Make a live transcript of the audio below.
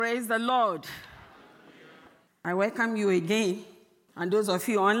Praise the Lord. I welcome you again, and those of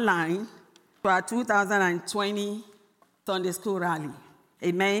you online, to our 2020 Sunday School Rally.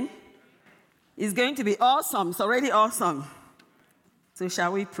 Amen. It's going to be awesome. It's already awesome. So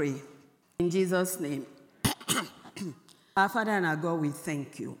shall we pray? In Jesus' name. Our Father and our God, we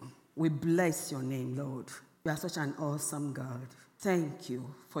thank you. We bless your name, Lord. You are such an awesome God. Thank you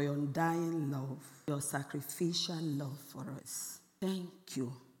for your undying love, your sacrificial love for us. Thank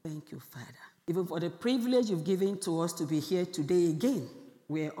you. Thank you, Father. Even for the privilege you've given to us to be here today again.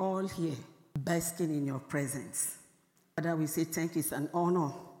 We're all here, basking in your presence. Father, we say thank you. It's an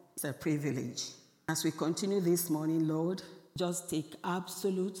honor. It's a privilege. As we continue this morning, Lord, just take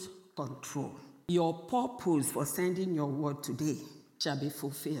absolute control. Your purpose for sending your word today shall be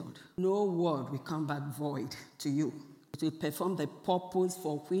fulfilled. No word will come back void to you. It will perform the purpose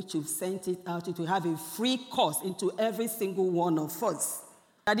for which you've sent it out. It will have a free course into every single one of us.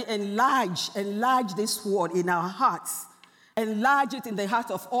 That enlarge this word in our hearts. Enlarge it in the heart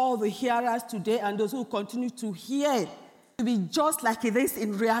of all the hearers today and those who continue to hear. To be just like it is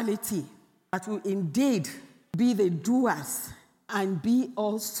in reality. That will indeed be the doers and be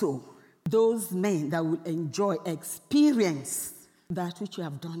also those men that will enjoy, experience that which you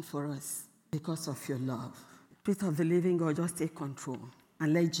have done for us because of your love. Spirit of the living God, just take control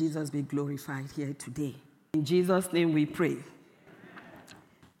and let Jesus be glorified here today. In Jesus' name we pray.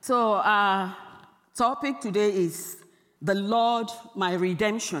 So our topic today is the Lord, my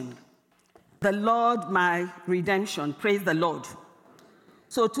redemption. The Lord, my redemption. Praise the Lord.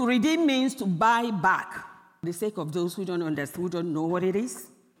 So to redeem means to buy back. For the sake of those who don't understand, who don't know what it is.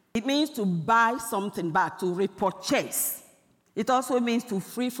 It means to buy something back, to repurchase. It also means to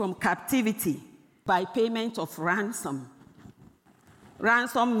free from captivity by payment of ransom.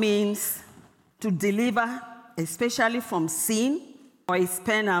 Ransom means to deliver, especially from sin or its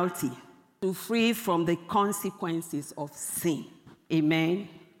penalty, to free from the consequences of sin. Amen.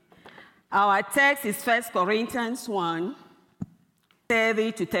 Our text is 1 Corinthians 1,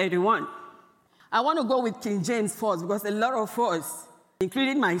 30 to 31. I want to go with King James first because a lot of us,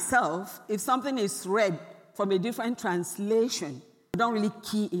 including myself, if something is read from a different translation, we don't really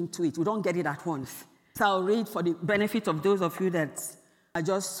key into it. We don't get it at once. So I'll read for the benefit of those of you that are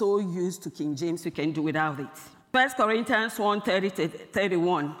just so used to King James, we can do without it. 1 Corinthians 1, 30 to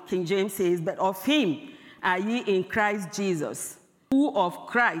 31, King James says, "But of him are ye in Christ Jesus, who of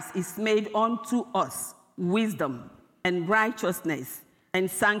Christ is made unto us wisdom and righteousness and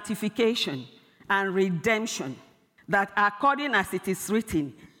sanctification and redemption, that according as it is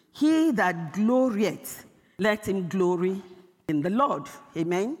written, he that glorieth, let him glory in the Lord."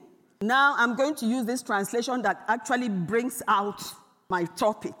 Amen. Now I'm going to use this translation that actually brings out my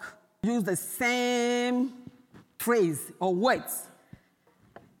topic. Use the same phrase or words.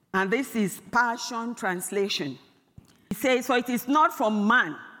 And this is Passion Translation. It says, "For it is not from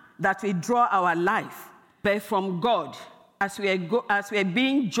man that we draw our life, but from God, as we are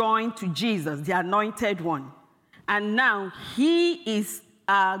being joined to Jesus, the Anointed One. And now he is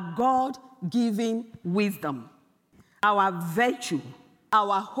our God-given wisdom, our virtue,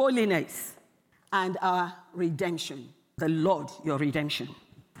 our holiness, and our redemption." The Lord, your redemption.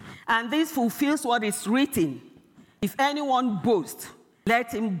 "And this fulfills what is written. If anyone boasts,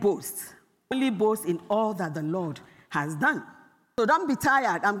 let him boast. Only boast in all that the Lord has done." So don't be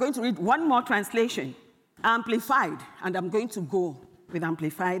tired. I'm going to read one more translation, Amplified, and I'm going to go with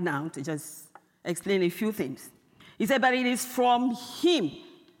Amplified now to just explain a few things. He said, "But it is from him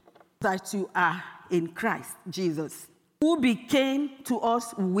that you are in Christ Jesus, who became to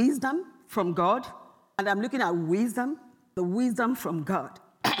us wisdom from God." And I'm looking at wisdom, the wisdom from God.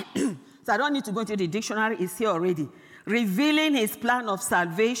 So I don't need to go into the dictionary, it's here already. "Revealing his plan of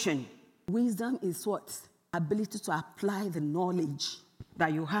salvation." Wisdom is what? Ability to apply the knowledge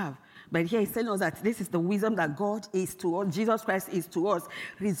that you have. But here he's telling us that this is the wisdom that God is to us, Jesus Christ is to us.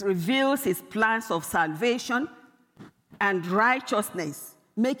 He reveals his plans of salvation and righteousness,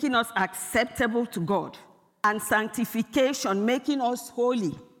 making us acceptable to God. And sanctification, making us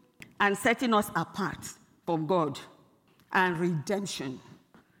holy and setting us apart from God. And redemption,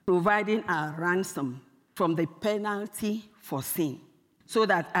 providing our ransom from the penalty for sin. So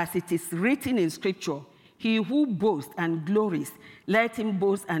that as it is written in Scripture, he who boasts and glories, let him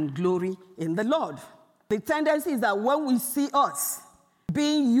boast and glory in the Lord. The tendency is that when we see us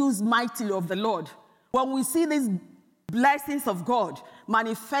being used mightily of the Lord, when we see these blessings of God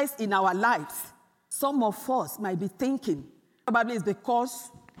manifest in our lives, some of us might be thinking, probably it's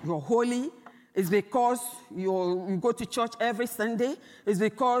because you're holy, It's because you go to church every Sunday. It's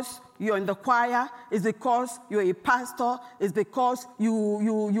because you're in the choir. It's because you're a pastor. It's because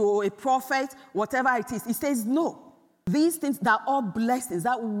you're a prophet, whatever it is. He says, no. These things, they're all blessings,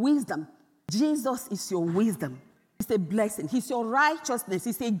 that wisdom. Jesus is your wisdom. It's a blessing. He's your righteousness.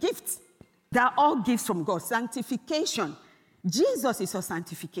 It's a gift. They're all gifts from God. Sanctification. Jesus is your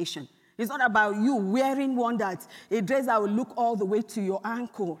sanctification. It's not about you wearing one that a dress that will look all the way to your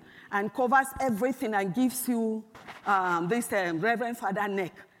ankle and covers everything and gives you this Reverend Father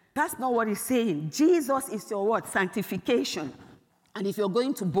neck. That's not what he's saying. Jesus is your what? Sanctification. And if you're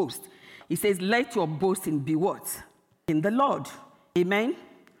going to boast, he says, let your boasting be what? In the Lord. Amen?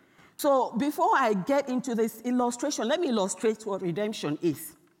 So before I get into this illustration, let me illustrate what redemption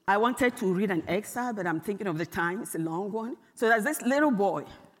is. I wanted to read an excerpt, but I'm thinking of the time. It's a long one. So there's this little boy,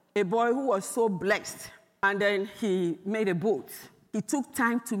 a boy who was so blessed, and then he made a boat. He took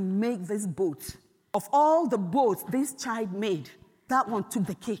time to make this boat. Of all the boats this child made, that one took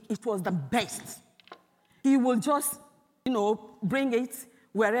the cake. It was the best. He will just, bring it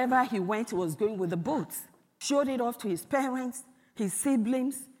wherever he went. He was going with the boat. Showed it off to his parents, his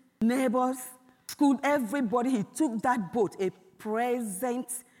siblings, neighbors, school, everybody. He took that boat, a present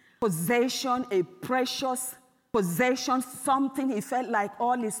possession, a precious possession, something he felt like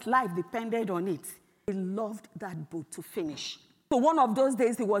all his life depended on it. He loved that boat to finish. So one of those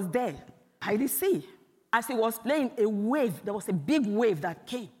days he was there by the sea. As he was playing, there was a big wave that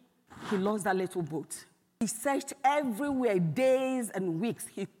came. He lost that little boat. He searched everywhere, days and weeks.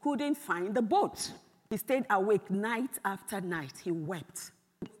 He couldn't find the boat. He stayed awake night after night. He wept.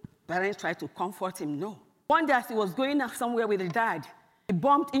 Parents tried to comfort him. No. One day as he was going somewhere with his dad, he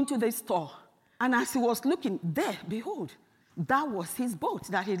bumped into the store. And as he was looking there, behold, that was his boat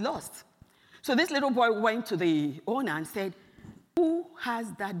that he lost. So this little boy went to the owner and said, who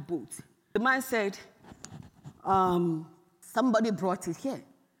has that boat? The man said, somebody brought it here.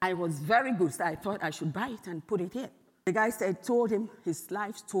 I was very good, so I thought I should buy it and put it here. The guy told him his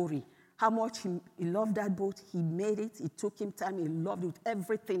life story, how much he loved that boat. He made it. It took him time. He loved it,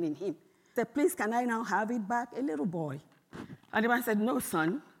 everything in him. He said, please, can I now have it back? A little boy. And the man said, no,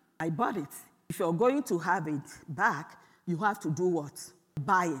 son, I bought it. If you're going to have it back, you have to do what?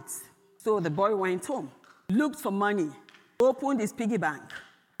 Buy it. So the boy went home, looked for money, opened his piggy bank.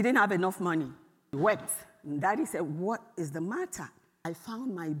 He didn't have enough money. He wept. And Daddy said, what is the matter? I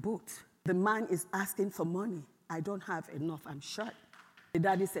found my boat. The man is asking for money. I don't have enough. I'm short. The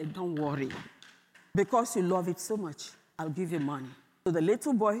daddy said, don't worry. Because you love it so much, I'll give you money. So the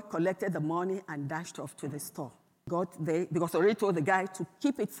little boy collected the money and dashed off to the store. Got there, because I already told the guy to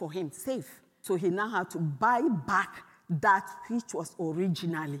keep it for him safe. So he now had to buy back that which was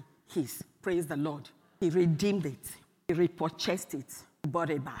originally his. Praise the Lord. He redeemed it. He repurchased it. He bought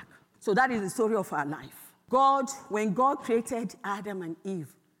it back. So that is the story of our life. When God created Adam and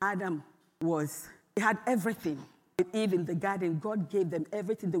Eve, he had everything. With Eve in the garden, God gave them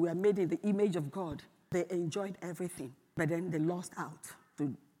everything. They were made in the image of God. They enjoyed everything. But then they lost out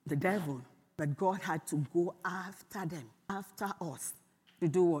to the devil. But God had to go after them, after us, to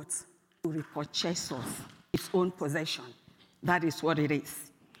do what? To repurchase us, its own possession. That is what it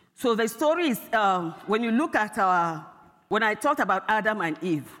is. So the story is, when you look at when I talked about Adam and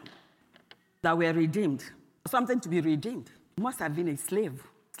Eve, that were redeemed, something to be redeemed, must have been a slave.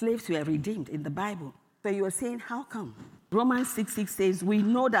 Slaves were redeemed in the Bible. So you are saying, how come? Romans 6:6 says, we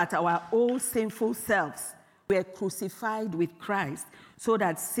know that our old sinful selves were crucified with Christ so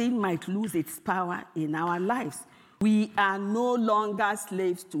that sin might lose its power in our lives. We are no longer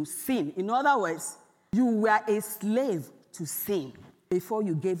slaves to sin. In other words, you were a slave to sin before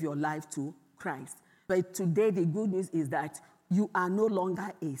you gave your life to Christ. But today, the good news is that you are no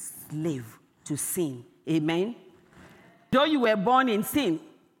longer a slave to sin. Amen? Though you were born in sin,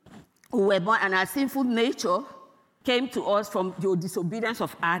 we were born, and our sinful nature came to us from the disobedience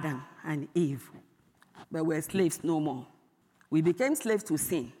of Adam and Eve. But we're slaves no more. We became slaves to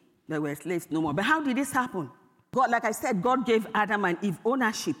sin, but we're slaves no more. But how did this happen? God, like I said, God gave Adam and Eve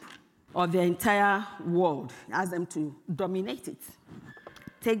ownership of the entire world. He asked them to dominate it,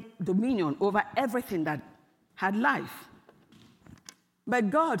 take dominion over everything that had life. But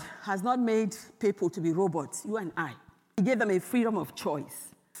God has not made people to be robots, you and I. He gave them a freedom of choice,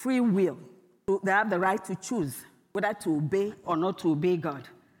 free will. So they have the right to choose whether to obey or not to obey God.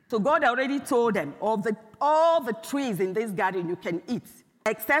 So God already told them, all the trees in this garden you can eat,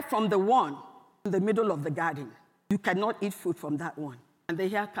 except from the one in the middle of the garden. You cannot eat fruit from that one. And then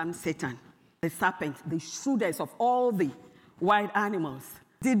here comes Satan, the serpent, the shrewdest of all the wild animals.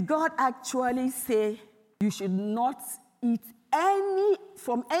 Did God actually say you should not eat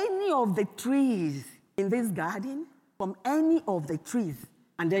from any of the trees in this garden, from any of the trees.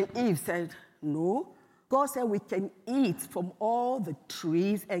 And then Eve said, no. God said we can eat from all the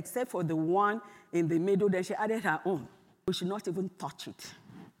trees except for the one in the middle. Then she added her own. We should not even touch it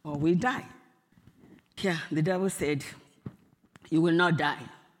or we die. Yeah, the devil said, you will not die.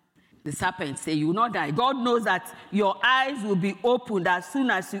 The serpent said, you will not die. God knows that your eyes will be opened as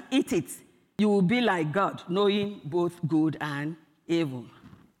soon as you eat it. You will be like God, knowing both good and evil.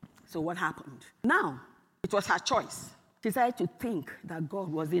 So what happened? Now, it was her choice. She decided to think that God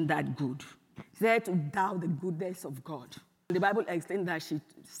wasn't that good. She decided to doubt the goodness of God. The Bible explains that she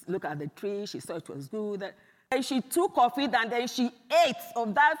looked at the tree, she saw it was good, and she took of it, and then she ate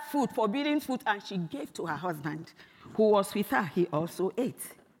of that fruit, forbidden fruit, and she gave to her husband, who was with her. He also ate.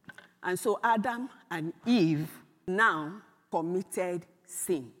 And so Adam and Eve now committed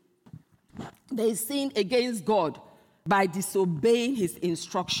sin. They sinned against God by disobeying his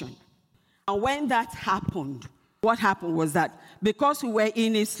instruction. And when that happened, what happened was that because we were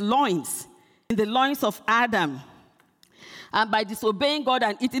in his loins, in the loins of Adam, and by disobeying God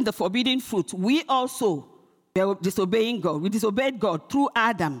and eating the forbidden fruit, we also were disobeying God. We disobeyed God through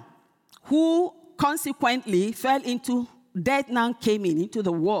Adam, who consequently fell into death. Now came into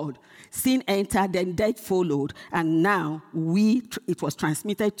the world. Sin entered, then death followed, and now it was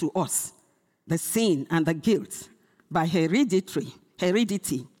transmitted to us, the sin and the guilt, by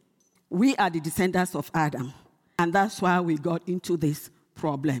heredity. We are the descendants of Adam, and that's why we got into this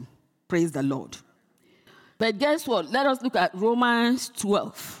problem. Praise the Lord. But guess what? Let us look at Romans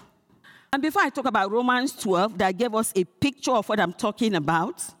 12. And before I talk about Romans 12, that gave us a picture of what I'm talking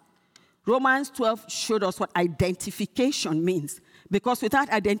about. Romans 12 showed us what identification means. Because without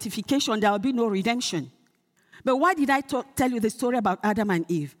identification, there will be no redemption. But why did I tell you the story about Adam and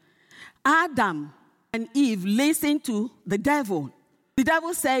Eve? Adam and Eve listened to the devil. The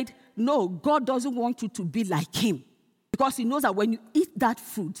devil said, no, God doesn't want you to be like him. Because he knows that when you eat that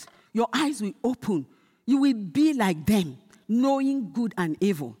fruit, your eyes will open. You will be like them, knowing good and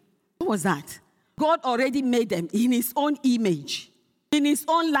evil. What was that? God already made them in his own image, in his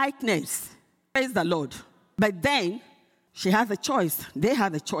own likeness. Praise the Lord. But then, she has a choice. They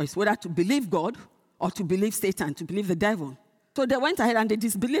had a choice whether to believe God or to believe Satan, to believe the devil. So they went ahead and they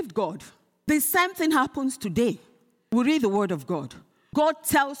disbelieved God. The same thing happens today. We read the word of God. God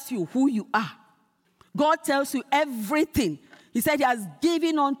tells you who you are. God tells you everything. He said he has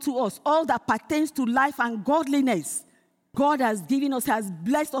given unto us all that pertains to life and godliness. God has given us, has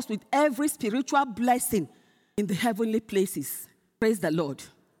blessed us with every spiritual blessing in the heavenly places. Praise the Lord.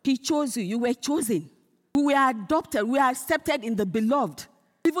 He chose you. You were chosen. We are adopted. We are accepted in the beloved.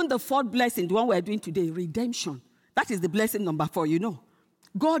 Even the fourth blessing, the one we're doing today, redemption. That is the blessing number 4, you know.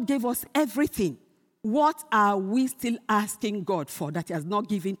 God gave us everything. What are we still asking God for that he has not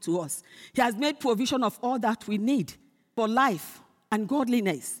given to us? He has made provision of all that we need for life and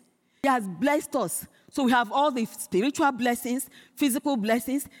godliness. He has blessed us. So we have all the spiritual blessings, physical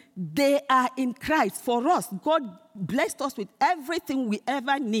blessings. They are in Christ for us. God blessed us with everything we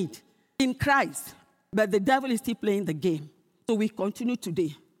ever need in Christ. But the devil is still playing the game. So we continue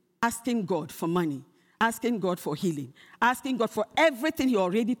today asking God for money, asking God for healing, asking God for everything he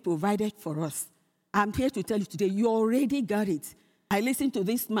already provided for us. I'm here to tell you today, you already got it. I listened to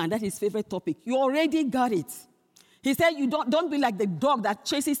this man, that's his favorite topic. You already got it. He said, you don't be like the dog that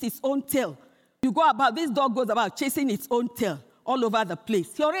chases its own tail. This dog goes about chasing its own tail all over the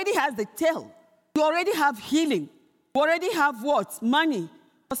place. He already has the tail. You already have healing. You already have what? Money.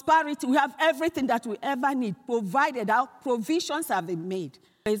 Prosperity, we have everything that we ever need, provided. Our provisions have been made.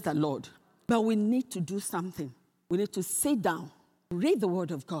 Praise the Lord. But we need to do something. We need to sit down, read the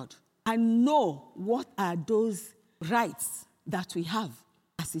word of God, and know what are those rights that we have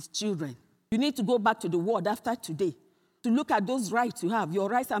as his children. You need to go back to the word after today to look at those rights you have, your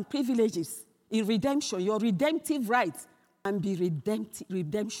rights and privileges in redemption, your redemptive rights, and be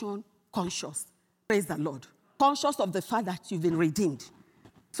redemption conscious. Praise the Lord. Conscious of the fact that you've been redeemed.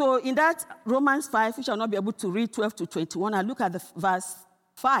 So in that Romans 5, which I'll not be able to read 12 to 21, I look at the verse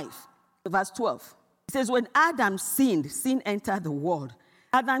 5, verse 12. It says, when Adam sinned, sin entered the world.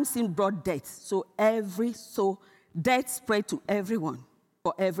 Adam's sin brought death. So death spread to everyone,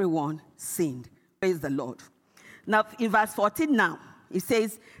 for everyone sinned. Praise the Lord. Now in verse 14 now, it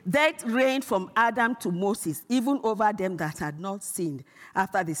says, death reigned from Adam to Moses, even over them that had not sinned,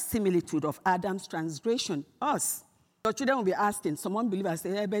 after the similitude of Adam's transgression, us. Your children will be asking, some believers say,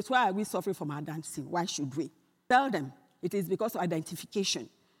 hey, but why are we suffering from Adam's sin? Why should we? Tell them, it is because of identification.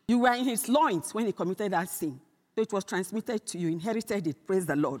 You were in his loins when he committed that sin. So it was transmitted to you, inherited it, praise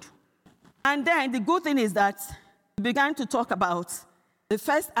the Lord. And then the good thing is that we began to talk about the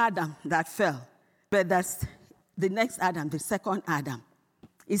first Adam that fell, but that's the next Adam, the second Adam.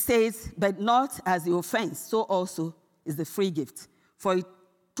 It says, but not as the offense, so also is the free gift. For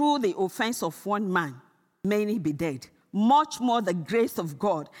through the offense of one man, many be dead. Much more the grace of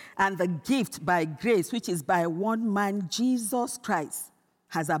God and the gift by grace, which is by one man, Jesus Christ,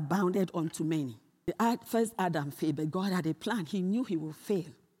 has abounded unto many. The first Adam failed, but God had a plan. He knew he would fail.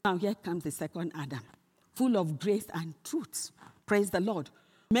 Now here comes the second Adam, full of grace and truth. Praise the Lord.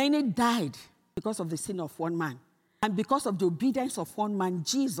 Many died because of the sin of one man. And because of the obedience of one man,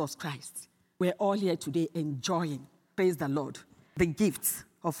 Jesus Christ, we're all here today enjoying, praise the Lord, the gifts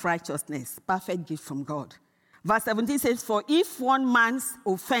of righteousness, perfect gift from God. Verse 17 says, for if by one man's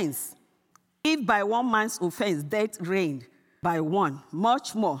offense death reigned by one,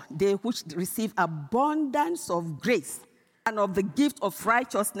 much more they which receive abundance of grace and of the gift of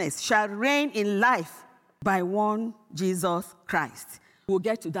righteousness shall reign in life by one Jesus Christ. We'll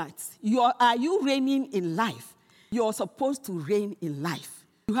get to that. Are you reigning in life? You're supposed to reign in life.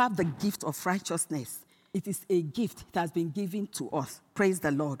 You have the gift of righteousness. It is a gift. It has been given to us. Praise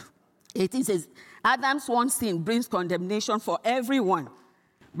the Lord. 18 says, Adam's one sin brings condemnation for everyone,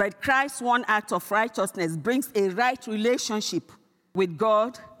 but Christ's one act of righteousness brings a right relationship with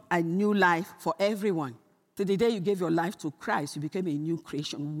God and new life for everyone. So the day you gave your life to Christ, you became a new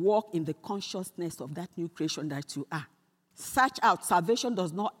creation. Walk in the consciousness of that new creation that you are. Search out. Salvation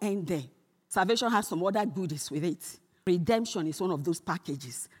does not end there. Salvation has some other goodies with it. Redemption is one of those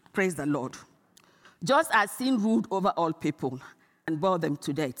packages. Praise the Lord. Just as sin ruled over all people and bore them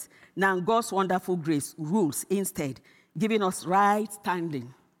to death, now God's wonderful grace rules instead, giving us right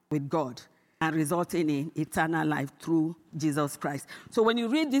standing with God and resulting in eternal life through Jesus Christ. So when you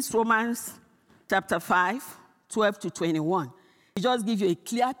read this Romans chapter 5, 12 to 21, it just gives you a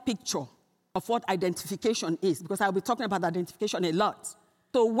clear picture of what identification is, because I'll be talking about identification a lot.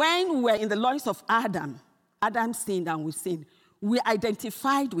 So when we were in the loins of Adam sinned and we sinned. We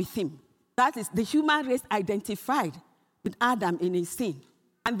identified with him. That is, the human race identified with Adam in his sin.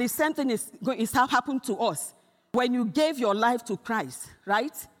 And the same thing is how happened to us. When you gave your life to Christ,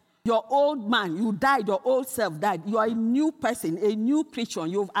 right? Your old man, you died, your old self died. You are a new person, a new creature.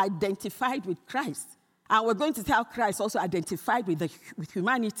 You've identified with Christ. And we're going to see how Christ also identified with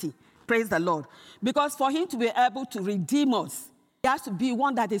humanity. Praise the Lord. Because for him to be able to redeem us, he has to be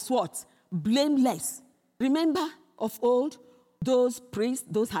one that is what? Blameless. Remember of old, those priests,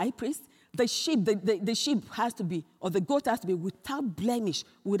 those high priests? The sheep, the sheep has to be, or the goat has to be without blemish,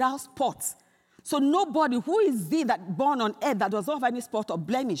 without spots. So nobody, who is he that born on earth that does not have any spot or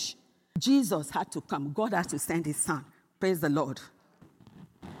blemish? Jesus had to come. God has to send his son. Praise the Lord.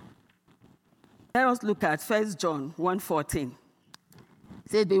 Let us look at 1 John 1:14.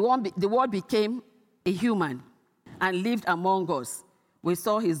 It says, the word became a human and lived among us. We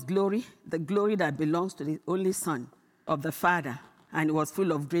saw his glory, the glory that belongs to the only Son of the Father, and it was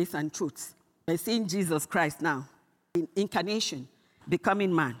full of grace and truth. We're seeing Jesus Christ now, in incarnation,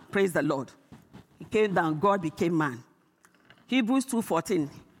 becoming man. Praise the Lord. He came down, God became man. Hebrews 2:14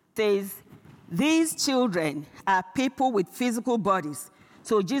 says, these children are people with physical bodies.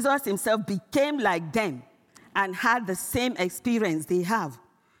 So Jesus himself became like them and had the same experience they have.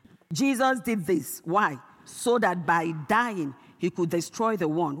 Jesus did this. Why? So that by dying, he could destroy the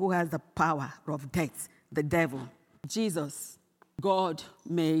one who has the power of death, the devil. Jesus, God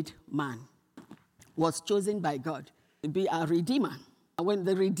made man, was chosen by God to be our Redeemer. And when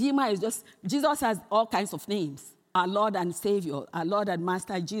the Redeemer is just, Jesus has all kinds of names. Our Lord and Savior, our Lord and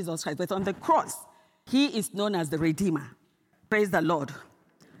Master Jesus Christ. But on the cross, he is known as the Redeemer. Praise the Lord.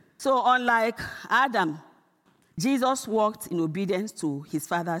 So unlike Adam, Jesus walked in obedience to his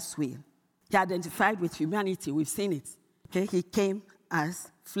Father's will. He identified with humanity. We've seen it. Okay? He came as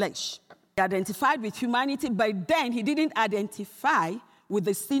flesh. He identified with humanity, but then he didn't identify with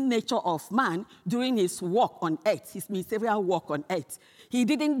the sin nature of man during his walk on earth, his ministerial walk on earth. He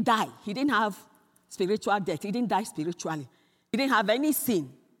didn't die. He didn't have spiritual death. He didn't die spiritually. He didn't have any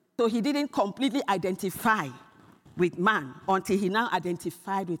sin. So he didn't completely identify with man until he now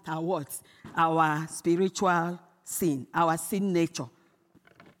identified with our what? Our spiritual sin, our sin nature.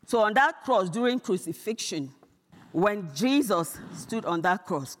 So on that cross, during crucifixion, when Jesus stood on that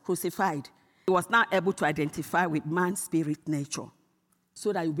cross, crucified, he was now able to identify with man's spirit nature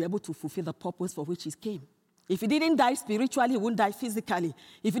so that he'll be able to fulfill the purpose for which he came. If he didn't die spiritually, he wouldn't die physically.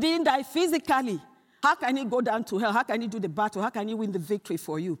 If he didn't die physically, how can he go down to hell? How can he do the battle? How can he win the victory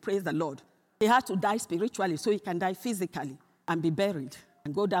for you? Praise the Lord. He had to die spiritually so he can die physically and be buried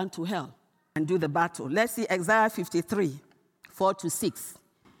and go down to hell and do the battle. Let's see Isaiah 53, 4-6.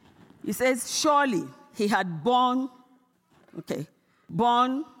 He says, surely he had borne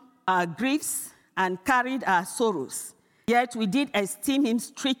our griefs and carried our sorrows. Yet we did esteem him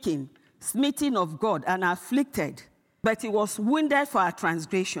stricken, smitten of God, and afflicted. But he was wounded for our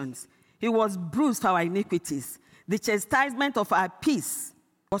transgressions. He was bruised for our iniquities. The chastisement of our peace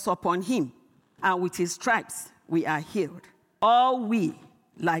was upon him, and with his stripes we are healed. All we,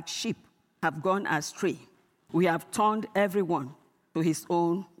 like sheep, have gone astray. We have turned everyone to his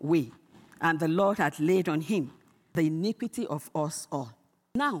own way, and the Lord hath laid on him the iniquity of us all.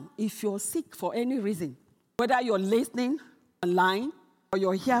 Now, if you're sick for any reason, whether you're listening online or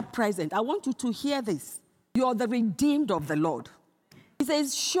you're here present, I want you to hear this. You're the redeemed of the Lord. He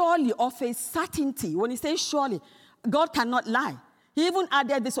says, surely, of a certainty. When he says surely, God cannot lie. He even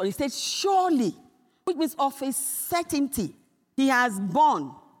added this one. He said, surely, which means of a certainty. He has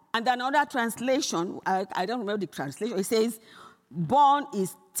borne. And another translation, I don't remember the translation, it says, borne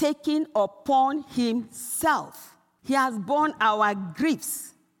is taken upon himself. He has borne our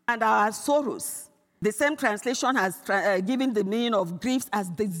griefs and our sorrows. The same translation has given the meaning of griefs as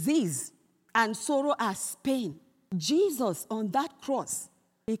disease and sorrow as pain. Jesus, on that cross,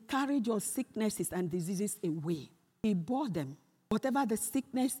 he carried your sicknesses and diseases away. He bore them. Whatever the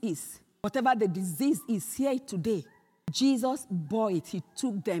sickness is, whatever the disease is here today, Jesus bore it. He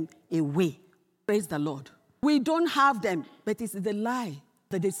took them away. Praise the Lord. We don't have them, but it's the lie,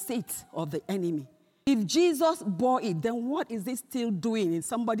 the deceit of the enemy. If Jesus bore it, then what is it still doing in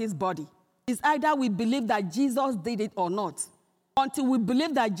somebody's body? It's either we believe that Jesus did it or not. Until we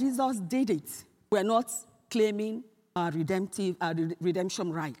believe that Jesus did it, we're not claiming our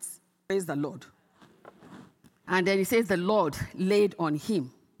redemption rights. Praise the Lord. And then he says the Lord laid on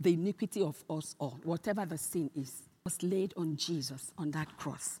him the iniquity of us all. Whatever the sin is, was laid on Jesus on that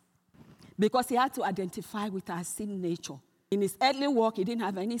cross. Because he had to identify with our sin nature. In his earthly walk, he didn't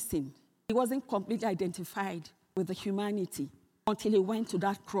have any sin. He wasn't completely identified with the humanity until he went to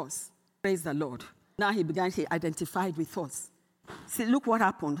that cross. Praise the Lord. Now he identified with us. See, look what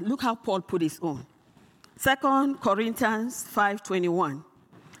happened. Look how Paul put his own. 2 Corinthians 5:21.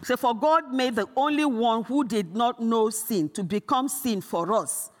 So, for God made the only one who did not know sin to become sin for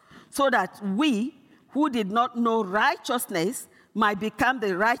us, so that we who did not know righteousness might become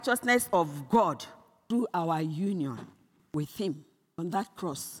the righteousness of God through our union with him. On that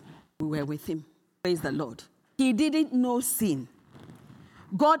cross, we were with him. Praise the Lord. He didn't know sin.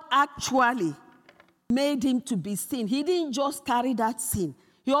 God actually made him to be sin. He didn't just carry that sin.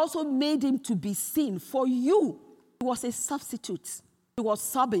 He also made him to be sin for you. He was a substitute. He was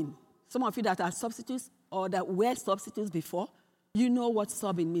subbing. Some of you that are substitutes or that were substitutes before, you know what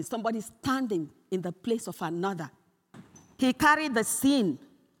subbing means. Somebody standing in the place of another. He carried the sin.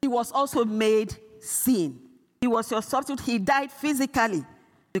 He was also made sin. He was your substitute. He died physically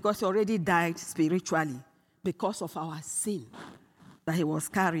because he already died spiritually because of our sin that he was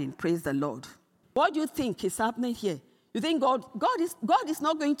carrying. Praise the Lord. What do you think is happening here? You think God is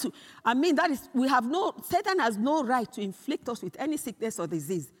not going to, Satan has no right to inflict us with any sickness or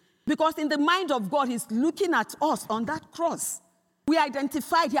disease. Because in the mind of God, he's looking at us on that cross. He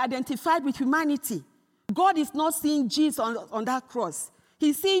identified with humanity. God is not seeing Jesus on that cross.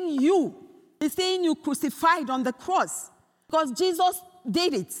 He's seeing you. He's seeing you crucified on the cross. Because Jesus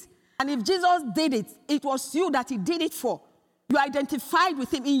did it. And if Jesus did it, it was you that he did it for. You identified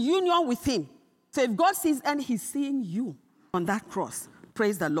with him, in union with him. So if God sees and he's seeing you on that cross,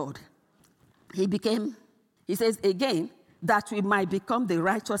 praise the Lord. He says again, that we might become the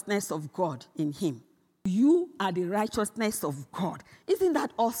righteousness of God in him. You are the righteousness of God. Isn't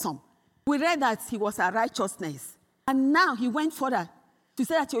that awesome? We read that he was our righteousness. And now he went further to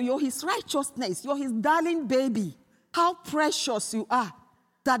say that you're his righteousness. You're his darling baby. How precious you are.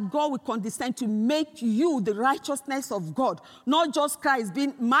 That God will condescend to make you the righteousness of God. Not just Christ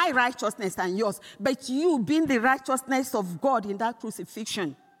being my righteousness and yours, but you being the righteousness of God in that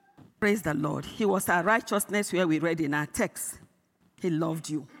crucifixion. Praise the Lord. He was our righteousness where we read in our text. He loved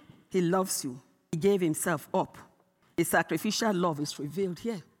you. He loves you. He gave himself up. His sacrificial love is revealed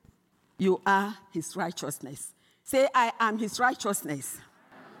here. You are his righteousness. Say, I am his righteousness.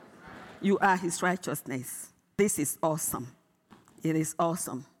 You are his righteousness. This is awesome. It is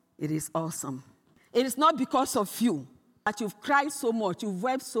awesome. It is awesome. It is not because of you that you've cried so much, you've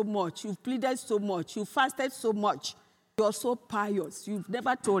wept so much, you've pleaded so much, you've fasted so much. You're so pious. You've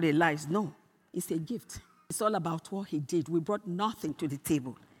never told a lie. No, it's a gift. It's all about what he did. We brought nothing to the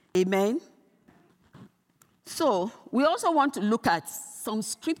table. Amen? So we also want to look at some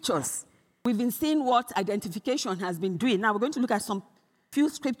scriptures. We've been seeing what identification has been doing. Now we're going to look at some few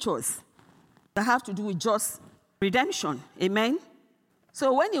scriptures that have to do with just redemption. Amen?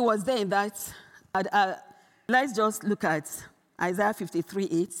 So when he was there in that Let's just look at Isaiah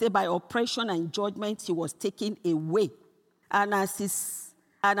 53:8. Say, by oppression and judgment he was taken away. And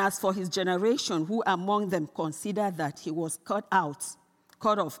as for his generation, who among them considered that he was cut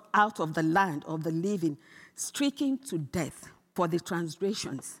off out of the land of the living, stricken to death for the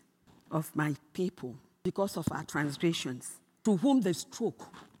transgressions of my people, because of our transgressions, to whom the stroke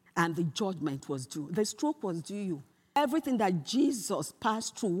and the judgment was due. The stroke was due you. Everything that Jesus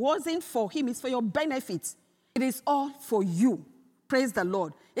passed through wasn't for him, it's for your benefit. It is all for you. Praise the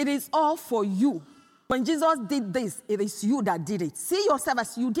Lord. It is all for you. When Jesus did this, it is you that did it. See yourself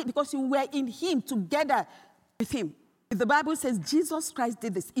as you did because you were in him, together with him. If the Bible says Jesus Christ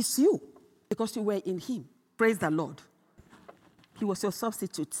did this, it's you because you were in him. Praise the Lord. He was your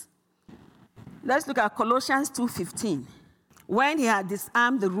substitute. Let's look at Colossians 2:15. When he had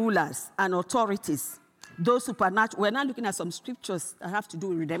disarmed the rulers and authorities, those supernatural, we're now looking at some scriptures that have to do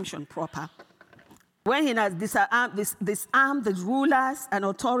with redemption proper. When he has disarmed the rulers and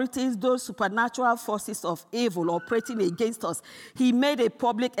authorities, those supernatural forces of evil operating against us, he made a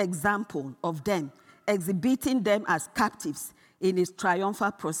public example of them, exhibiting them as captives in his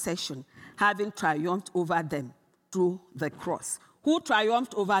triumphal procession, having triumphed over them through the cross. Who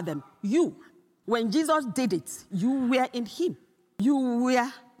triumphed over them? You. When Jesus did it, you were in him. You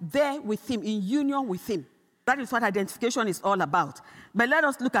were there with him, in union with him. That is what identification is all about. But let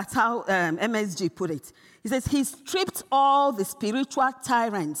us look at how MSG put it. He says, he stripped all the spiritual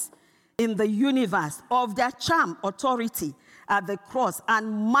tyrants in the universe of their charm, authority at the cross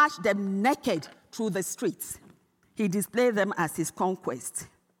and marched them naked through the streets. He displayed them as his conquest.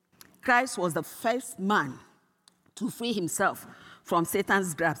 Christ was the first man to free himself from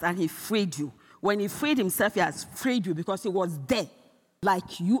Satan's grasp, and he freed you. When he freed himself, he has freed you because he was there,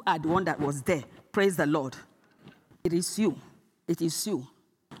 like you are the one that was there. Praise the Lord. It is you. It is you.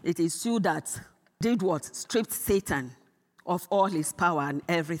 It is you that did what? Stripped Satan of all his power and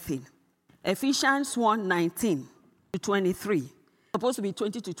everything. Ephesians 1:19 to 23. Supposed to be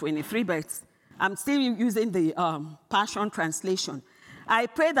 20 to 23, but I'm still using the Passion Translation. I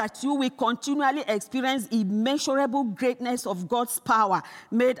pray that you will continually experience immeasurable greatness of God's power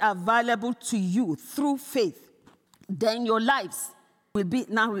made available to you through faith. Then your lives will be,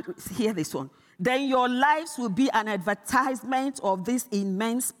 now hear this one. Then your lives will be an advertisement of this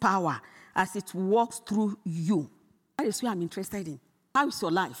immense power as it walks through you. That is what I'm interested in. How is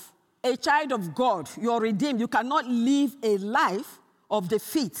your life? A child of God, you're redeemed. You cannot live a life of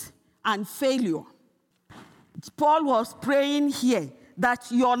defeat and failure. Paul was praying here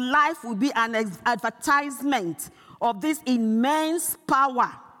that your life will be an advertisement of this immense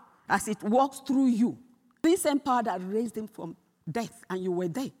power as it walks through you. This same power that raised him from death, and you were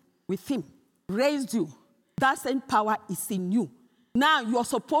there with him, raised you. That same power is in you. Now you're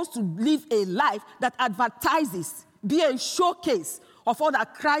supposed to live a life that advertises, be a showcase of all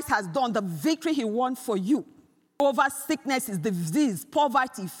that Christ has done, the victory he won for you over sicknesses, disease,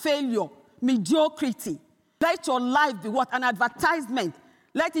 poverty, failure, mediocrity. Let your life be what? An advertisement.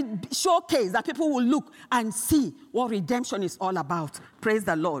 Let it showcase that people will look and see what redemption is all about. Praise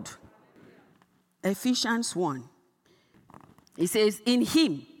the Lord. Ephesians 1. It says, in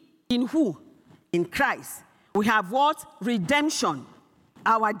him, in who? In Christ. We have what? Redemption.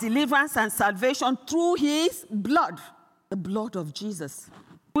 Our deliverance and salvation through his blood. The blood of Jesus,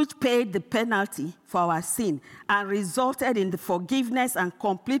 which paid the penalty for our sin and resulted in the forgiveness and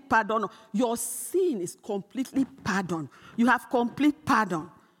complete pardon. Your sin is completely pardoned. You have complete pardon.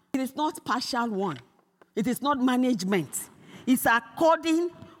 It is not partial one. It is not management. It's according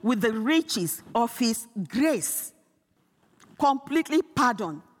with the riches of his grace. Completely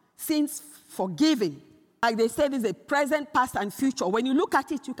pardoned. Sins forgiven. Like they said, it's a present, past, and future. When you look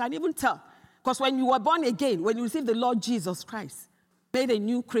at it, you can even tell. Because when you were born again, when you received the Lord Jesus Christ, made a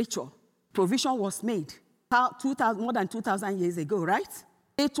new creature, provision was made more than 2,000 years ago, right?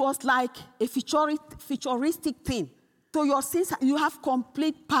 It was like a futuristic thing. So your sins, you have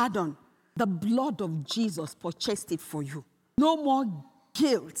complete pardon. The blood of Jesus purchased it for you. No more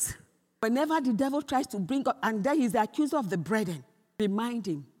guilt. Whenever the devil tries to bring up, and then he's the accuser of the brethren, remind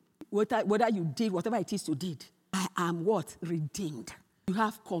him, whether you did, whatever it is you did, I am what? Redeemed. You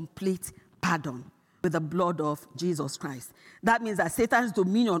have complete pardon with the blood of Jesus Christ. That means that Satan's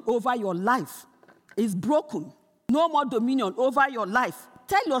dominion over your life is broken. No more dominion over your life.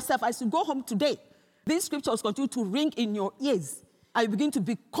 Tell yourself, as you go home today, these scriptures continue to ring in your ears, and you begin to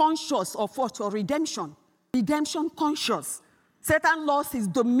be conscious of what? Your redemption. Redemption conscious. Satan lost his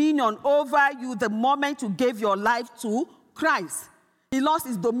dominion over you the moment you gave your life to Christ. He lost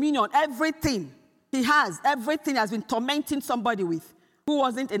his dominion. Everything he has, everything has been tormenting somebody with. who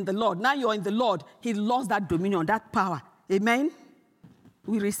wasn't in the Lord. Now you're in the Lord. He lost that dominion, that power. Amen?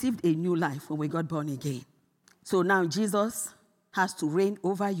 We received a new life when we got born again. So now Jesus has to reign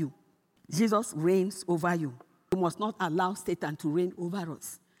over you. Jesus reigns over you. You must not allow Satan to reign over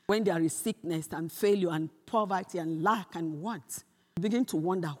us. When there is sickness and failure and poverty and lack and want, you begin to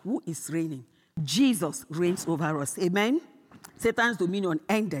wonder who is reigning. Jesus reigns over us. Amen? Satan's dominion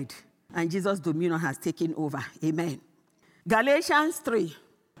ended, and Jesus' dominion has taken over. Amen. Galatians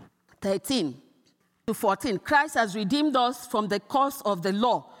 3:13-14. Christ has redeemed us from the curse of the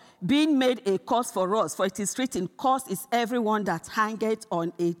law, being made a curse for us. For it is written, cursed is everyone that hangeth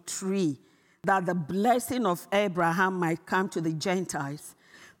on a tree, that the blessing of Abraham might come to the Gentiles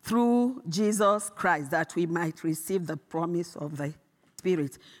through Jesus Christ, that we might receive the promise of the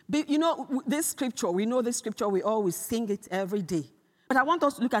Spirit. But you know, this scripture, we know this scripture, we always sing it every day. But I want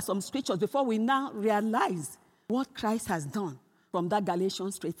us to look at some scriptures before we now realize what Christ has done from that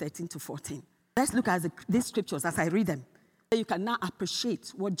Galatians 3:13-14. Let's look at these scriptures as I read them. You can now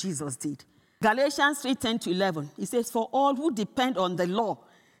appreciate what Jesus did. Galatians 3:10-11, it says, for all who depend on the law,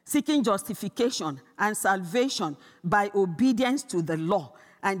 seeking justification and salvation by obedience to the law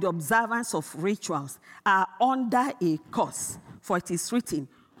and the observance of rituals, are under a curse. For it is written,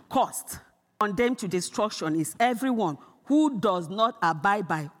 cursed, condemned to destruction is everyone who does not abide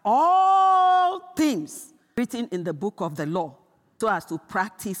by all things written in the book of the law, so as to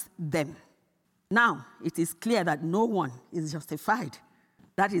practice them. Now, it is clear that no one is justified,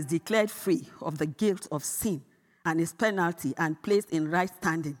 that is declared free of the guilt of sin and its penalty, and placed in right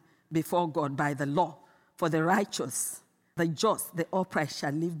standing before God by the law. For the righteous, the just, the upright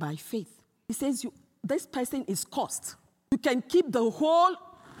shall live by faith. He says, this person is cursed. You can keep the whole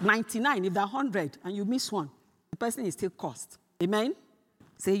 99 if there are 100 and you miss one. The person is still cursed. Amen?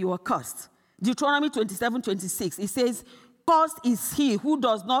 Say you are cursed. Deuteronomy 27:26, it says, cursed is he who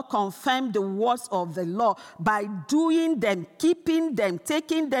does not confirm the words of the law by doing them, keeping them,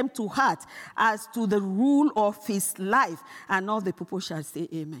 taking them to heart as to the rule of his life. And all the people shall say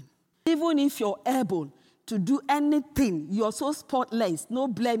amen. Even if you're able to do anything, you're so spotless, no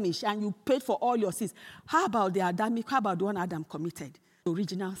blemish, and you paid for all your sins. How about the Adamic? How about the one Adam committed? The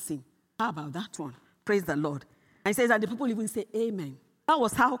original sin. How about that one? Praise the Lord. And it says, and the people even say amen. That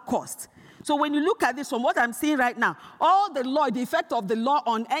was how cost. So when you look at this from what I'm seeing right now, all the law, the effect of the law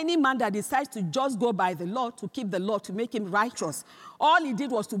on any man that decides to just go by the law, to keep the law, to make him righteous, all he did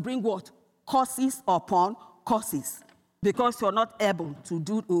was to bring what? Curses upon curses. Because you're not able to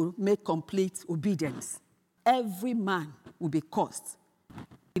do or make complete obedience. Every man will be cursed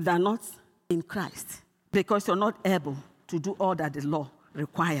if they're not in Christ, because you're not able to do all that the law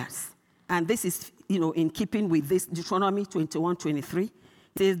requires. And this is, in keeping with this, Deuteronomy 21:23.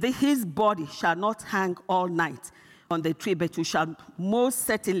 It says, his body shall not hang all night on the tree, but you shall most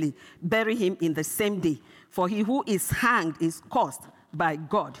certainly bury him in the same day. For he who is hanged is cursed by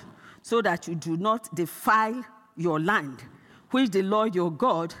God, so that you do not defile your land, which the Lord your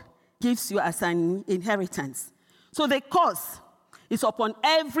God gives you as an inheritance. So the curse is upon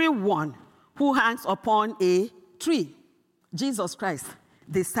everyone who hangs upon a tree. Jesus Christ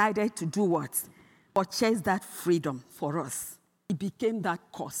decided to do what? Purchase that freedom for us. He became that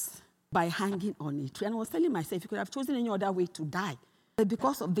curse by hanging on a tree. And I was telling myself, he could have chosen any other way to die. But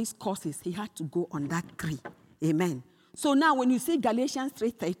because of these curses, he had to go on that tree. Amen. So now when you see Galatians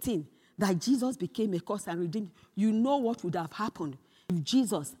 3:13, that Jesus became a curse and redeemed, you know what would have happened if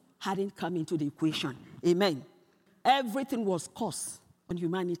Jesus hadn't come into the equation. Amen. Everything was curse on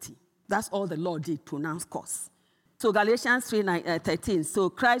humanity. That's all the Lord did, pronounce curse. So Galatians 3:13, so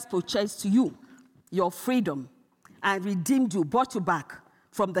Christ purchased you your freedom and redeemed you, brought you back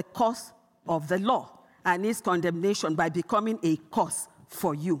from the curse of the law and its condemnation by becoming a curse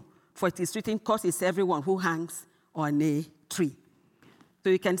for you. For it is written, curse is everyone who hangs on a tree. So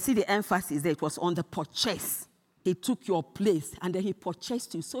you can see the emphasis there. It was on the purchase. He took your place and then he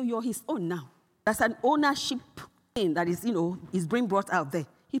purchased you. So you're his own now. That's an ownership thing that is being brought out there.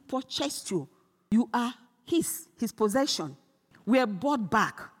 He purchased you. You are his possession. We are bought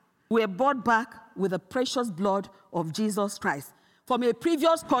back. We are bought back with the precious blood of Jesus Christ. From a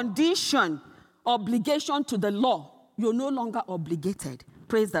previous condition, obligation to the law, you're no longer obligated.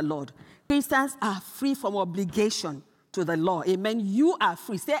 Praise the Lord. Christians are free from obligation to the law. Amen. You are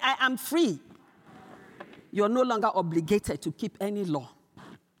free. Say, I am free. You're no longer obligated to keep any law.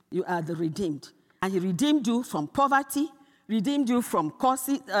 You are the redeemed. And he redeemed you from poverty, redeemed you from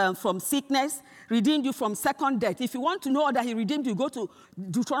sickness, redeemed you from second death. If you want to know that he redeemed you, go to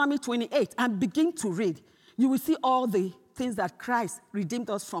Deuteronomy 28 and begin to read. You will see all the things that Christ redeemed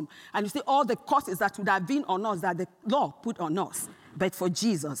us from. And you see all the curses that would have been on us that the law put on us. but for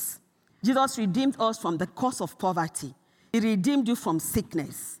Jesus. Jesus redeemed us from the curse of poverty. He redeemed you from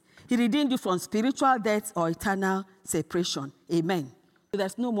sickness. He redeemed you from spiritual death or eternal separation. Amen. So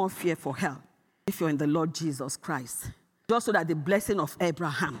there's no more fear for hell if you're in the Lord Jesus Christ. Just so that the blessing of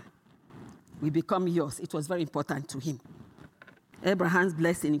Abraham will become yours. It was very important to him. Abraham's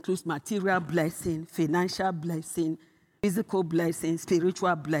blessing includes material blessing, financial blessing, physical blessing,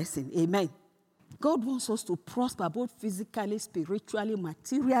 spiritual blessing. Amen. God wants us to prosper both physically, spiritually,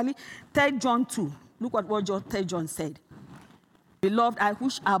 materially. 3 John 2. Look at what 3 John said. Beloved, I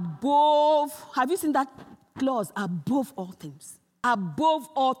wish above, have you seen that clause? Above all things. Above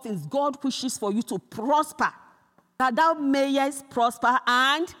all things, God wishes for you to prosper, that thou mayest prosper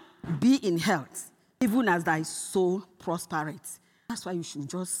and be in health, even as thy soul prospereth. That's why you should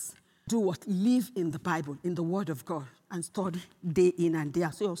just do what? Live in the Bible, in the Word of God, and study day in and day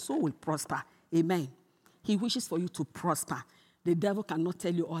out, so your soul will prosper. Amen. He wishes for you to prosper. The devil cannot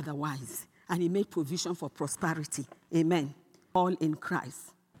tell you otherwise. And he made provision for prosperity. Amen. All in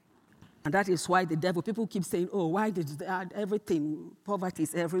Christ. And that is why the devil, people keep saying, oh, why did everything, poverty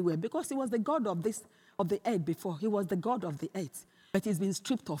is everywhere? Because he was the God of the earth before. He was the God of the earth. But he's been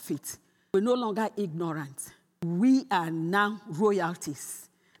stripped of it. We're no longer ignorant. We are now royalties,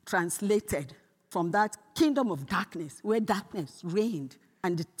 translated from that kingdom of darkness, where darkness reigned,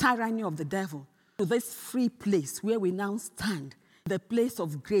 and the tyranny of the devil, to this free place where we now stand, the place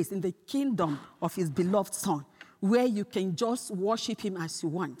of grace, in the kingdom of his beloved Son, where you can just worship him as you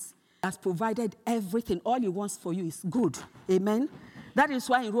want. He has provided everything. All he wants for you is good. Amen? That is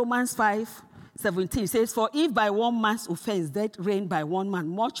why in Romans 5:17 it says, for if by one man's offense death reigned by one man,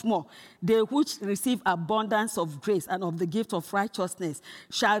 much more they which receive abundance of grace and of the gift of righteousness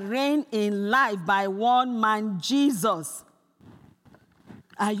shall reign in life by one man, Jesus.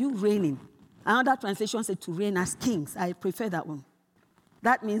 Are you reigning? Another translation said to reign as kings. I prefer that one.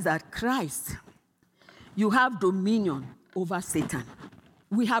 That means that Christ, you have dominion over Satan.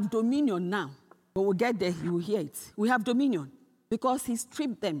 We have dominion now. When we get there, you will hear it. We have dominion because he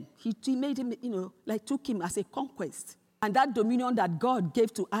stripped them. He made him, took him as a conquest. And that dominion that God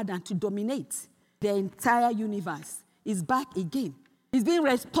gave to Adam to dominate the entire universe is back again. It's being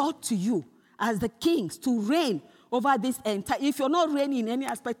restored to you as the kings to reign over this entire. If you're not reigning in any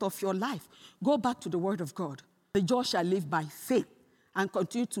aspect of your life, go back to the Word of God. The just shall live by faith. And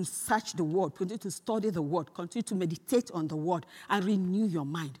continue to search the Word, continue to study the Word, continue to meditate on the Word, and renew your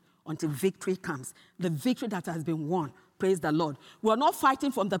mind until victory comes. The victory that has been won. Praise the Lord. We're not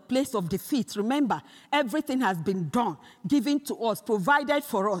fighting from the place of defeat. Remember, everything has been done, given to us, provided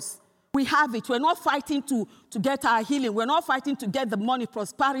for us. We have it. We're not fighting to get our healing. We're not fighting to get the money,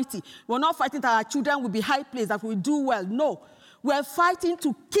 prosperity. We're not fighting that our children will be high placed, that we do well. No. We're fighting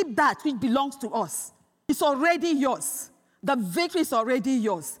to keep that which belongs to us. It's already yours. The victory is already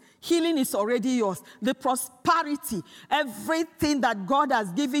yours. Healing is already yours. The prosperity, everything that God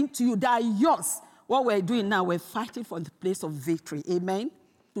has given to you, they are yours. What we're doing now, we're fighting for the place of victory. Amen?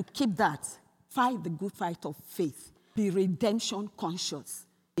 To keep that, fight the good fight of faith. Be redemption conscious.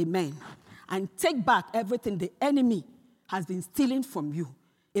 Amen. And take back everything the enemy has been stealing from you.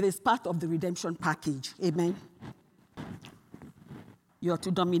 It is part of the redemption package. Amen? You're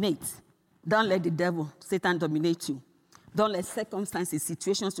to dominate. Don't let the devil, Satan, dominate you. Don't let circumstances,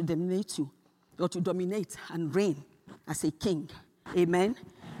 situations to dominate you. You're to dominate and reign as a king. Amen.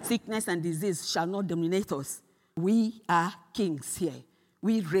 Sickness and disease shall not dominate us. We are kings here.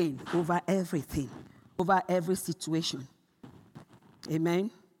 We reign over everything, over every situation.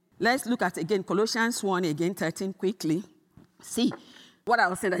 Amen. Let's look at again Colossians 1, again 13 quickly. See what I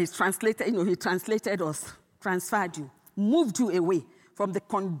was saying, that he's translated, he translated us, transferred you, moved you away from the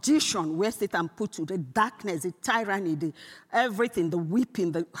condition where Satan put you, the darkness, the tyranny, everything, the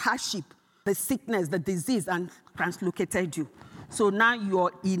weeping, the hardship, the sickness, the disease, and translocated you. So now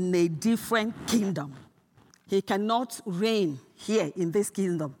you're in a different kingdom. He cannot reign here in this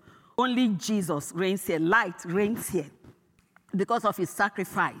kingdom. Only Jesus reigns here. Light reigns here because of his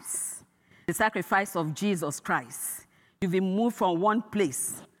sacrifice, the sacrifice of Jesus Christ. You've been moved from one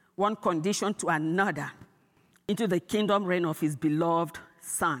place, one condition to another, into the kingdom reign of his beloved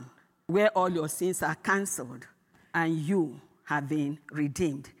Son, where all your sins are canceled and you have been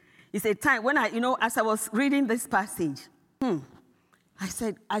redeemed. It's a time when as I was reading this passage,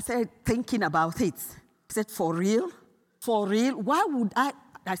 I said thinking about it. I said, for real? For real? Why would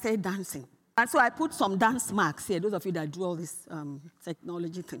I said dancing. And so I put some dance marks here, those of you that do all this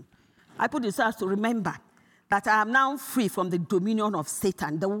technology thing. I put this out to remember that I am now free from the dominion of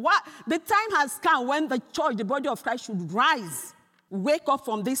Satan. The time has come when the church, the body of Christ, should rise, wake up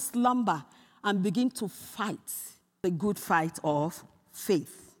from this slumber, and begin to fight the good fight of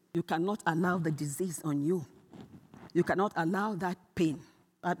faith. You cannot allow the disease on you. You cannot allow that pain,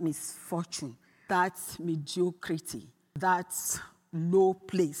 that misfortune, that mediocrity, that low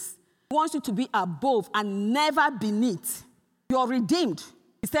place. He wants you to be above and never beneath. You're redeemed.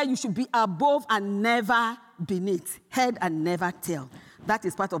 He said you should be above and never beneath, head and never tail. That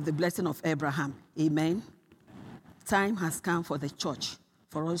is part of the blessing of Abraham. Amen. Time has come for the church,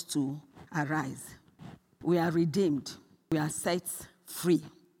 for us to arise. We are redeemed. We are set free.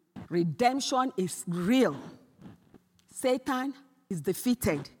 Redemption is real. Satan is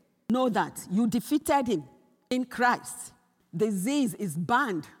defeated. Know that. You defeated him in Christ. Disease is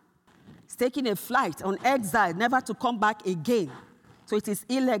banned. It's taking a flight on exile, never to come back again. So it is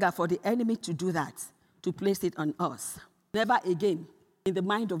illegal for the enemy to do that, to place it on us. Never again, in the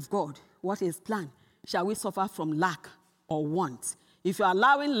mind of God, what is planned? Shall we suffer from lack or want? If you're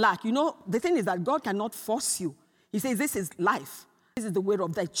allowing lack, the thing is that God cannot force you. He says, this is life. This is the way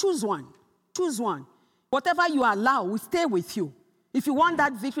of life. Choose one. Choose one. Whatever you allow will stay with you. If you want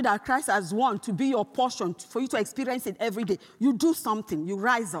that victory that Christ has won to be your portion, for you to experience it every day, you do something. You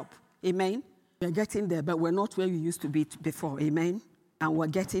rise up. Amen? We're getting there, but we're not where we used to be before. Amen? And we're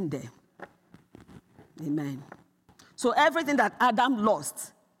getting there. Amen. So everything that Adam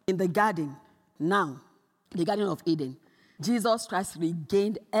lost in the garden, now, the Garden of Eden, Jesus Christ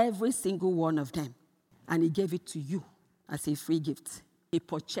regained every single one of them. And he gave it to you as a free gift. He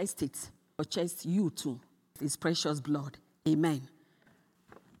purchased it. Purchased you too. His precious blood. Amen.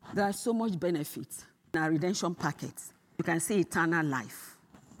 There are so much benefits in our redemption packet. You can see eternal life.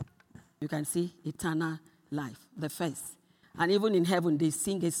 You can see eternal life. The first. And even in heaven, they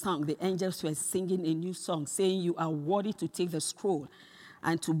sing a song. The angels were singing a new song, saying, you are worthy to take the scroll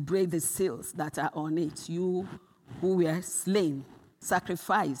and to break the seals that are on it. You who were slain,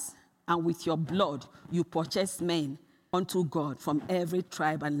 sacrificed, and with your blood you purchased men unto God from every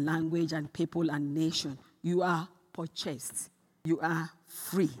tribe and language and people and nation. You are purchased. You are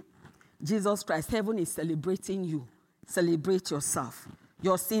free. Jesus Christ, heaven is celebrating you. Celebrate yourself.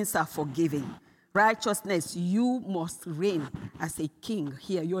 Your sins are forgiven. Righteousness, you must reign as a king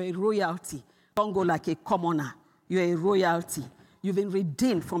here. You're a royalty. Don't go like a commoner. You're a royalty. You've been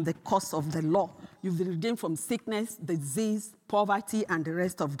redeemed from the curse of the law. You've been redeemed from sickness, disease, poverty, and the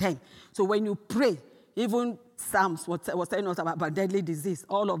rest of them. So when you pray, even Psalms was telling us about deadly disease.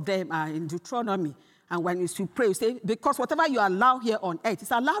 All of them are in Deuteronomy. And when you pray, you say, because whatever you allow here on earth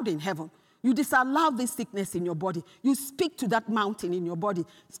is allowed in heaven. You disallow this sickness in your body. You speak to that mountain in your body.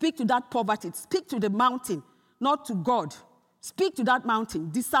 Speak to that poverty. Speak to the mountain, not to God. Speak to that mountain.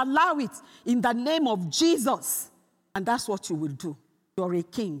 Disallow it in the name of Jesus. And that's what you will do. You're a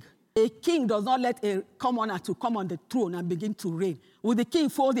king. A king does not let a commoner to come on the throne and begin to reign. Will the king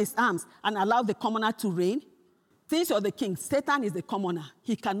fold his arms and allow the commoner to reign? Since you're the king, Satan is the commoner.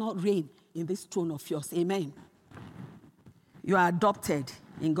 He cannot reign in this throne of yours. Amen. You are adopted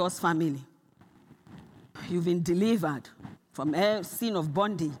in God's family. You've been delivered from a sin of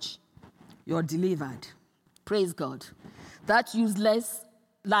bondage. You're delivered. Praise God. That useless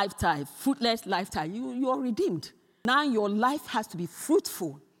lifetime, fruitless lifetime, you're redeemed. Now your life has to be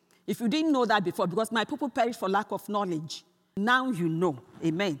fruitful. If you didn't know that before, because my people perish for lack of knowledge, now you know.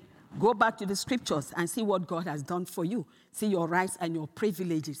 Amen. Go back to the scriptures and see what God has done for you. See your rights and your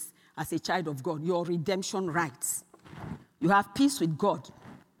privileges as a child of God, your redemption rights. You have peace with God.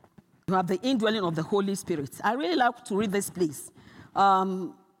 You have the indwelling of the Holy Spirit. I really like to read this, please.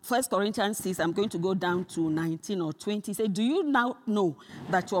 1 Corinthians 6, I'm going to go down to 19 or 20. Say, do you now know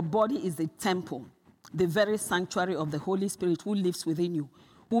that your body is a temple, the very sanctuary of the Holy Spirit who lives within you,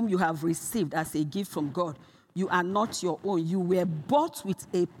 whom you have received as a gift from God? You are not your own. You were bought with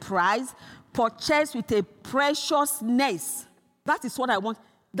a price, purchased with a preciousness. That is what I want.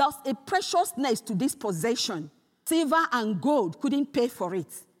 There's a preciousness to this possession. Silver and gold couldn't pay for it.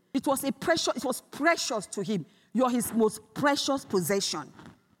 It was precious to him. You're his most precious possession.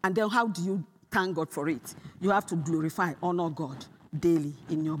 And then how do you thank God for it? You have to glorify, honor God daily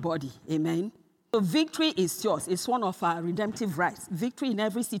in your body. Amen. So victory is yours. It's one of our redemptive rights. Victory in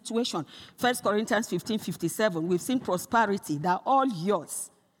every situation. 1 Corinthians 15:57. We've seen prosperity. They're all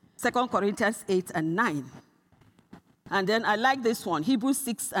yours. 2 Corinthians 8 and 9. And then I like this one, Hebrews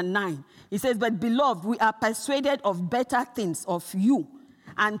 6 and 9. It says, but beloved, we are persuaded of better things of you,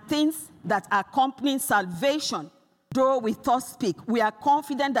 and things that accompany salvation, though we thus speak. We are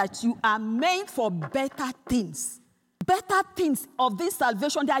confident that you are made for better things. Better things of this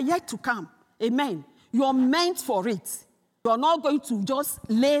salvation, they are yet to come. Amen. You're meant for it. You're not going to just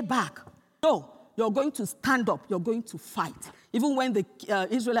lay back. No, you're going to stand up. You're going to fight. Even when the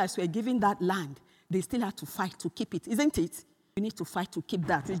Israelites were given that land, they still have to fight to keep it, isn't it? You need to fight to keep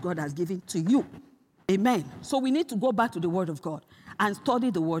that which God has given to you. Amen. So we need to go back to the Word of God and study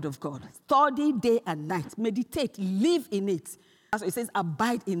the Word of God. Study day and night. Meditate. Live in it. As it says,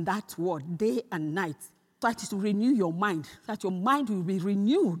 abide in that Word day and night. So that to renew your mind. So that your mind will be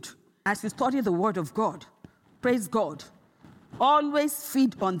renewed as you study the Word of God. Praise God. Always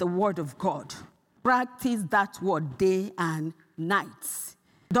feed on the Word of God. Practice that Word day and night.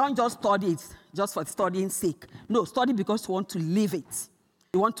 Don't just study it just for studying's sake. No, study because you want to live it.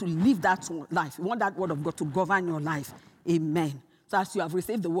 You want to live that life. You want that Word of God to govern your life. Amen. So as you have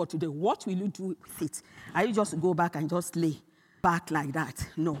received the Word today, what will you do with it? Are you just to go back and just lay back like that?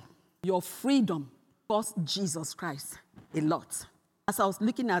 No. Your freedom cost Jesus Christ a lot. As I was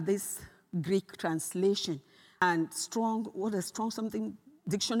looking at this Greek translation and Strong something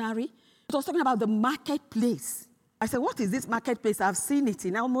dictionary, it was talking about the marketplace. I said, what is this marketplace? I've seen it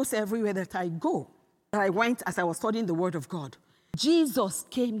in almost everywhere that I go. I went as I was studying the Word of God. Jesus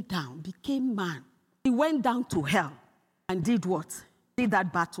came down, became man. He went down to hell and did what? Did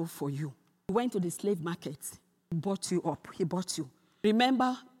that battle for you. He went to the slave market. He bought you up. He bought you.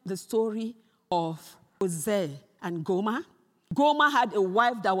 Remember the story of Hosea and Gomer? Gomer had a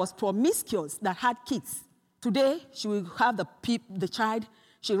wife that was promiscuous, that had kids. Today, she will have the child.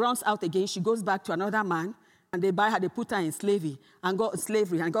 She runs out again. She goes back to another man. And they buy her, they put her in slavery. And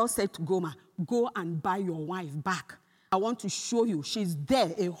God said to Gomer, go and buy your wife back. I want to show you. She's there,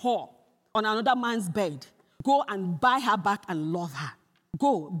 a whore, on another man's bed. Go and buy her back and love her.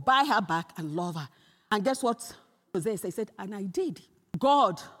 Go, buy her back and love her. And guess what Hosea said? He said, and I did.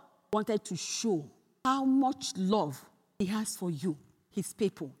 God wanted to show how much love he has for you, his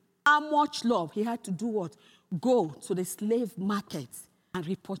people. How much love he had to do what? Go to the slave market and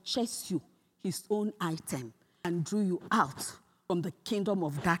repurchase you his own item and drew you out from the kingdom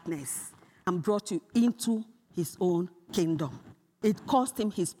of darkness and brought you into his own kingdom. It cost him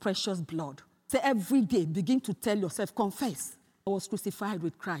his precious blood. So every day, begin to tell yourself, confess, I was crucified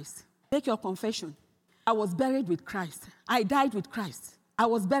with Christ. Make your confession. I was buried with Christ. I died with Christ. I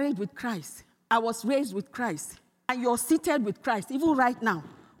was buried with Christ. I was raised with Christ. And you're seated with Christ, even right now.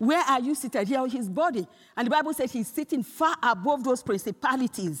 Where are you seated? Here in his body. And the Bible says he's sitting far above those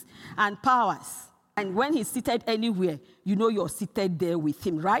principalities and powers. And when he's seated anywhere, you know you're seated there with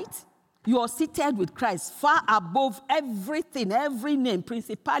him, right? You're seated with Christ far above everything, every name,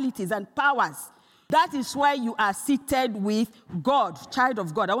 principalities and powers. That is why you are seated with God, child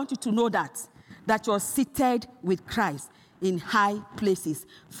of God. I want you to know that you're seated with Christ in high places,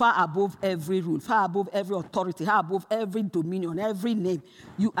 far above every rule, far above every authority, far above every dominion, every name.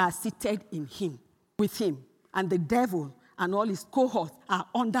 You are seated in him, with him. And the devil and all his cohorts are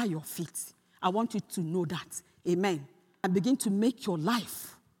under your feet. I want you to know that. Amen. And begin to make your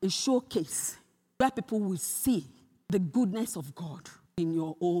life a showcase where people will see the goodness of God in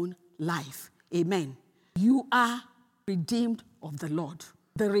your own life. Amen. You are redeemed of the Lord.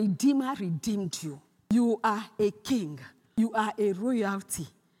 The Redeemer redeemed you. You are a king. You are a royalty.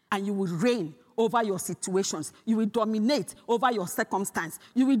 And you will reign over your situations. You will dominate over your circumstance.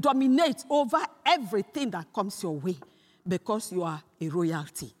 You will dominate over everything that comes your way because you are a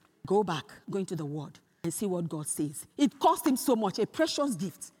royalty. Go back, go into the Word, and see what God says. It cost him so much, a precious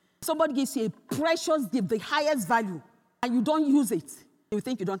gift. Somebody gives you a precious gift, the highest value, and you don't use it. You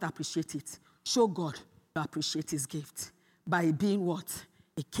think you don't appreciate it. Show God you appreciate his gift by being what?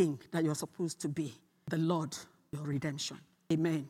 A king that you're supposed to be. The Lord, your redemption. Amen.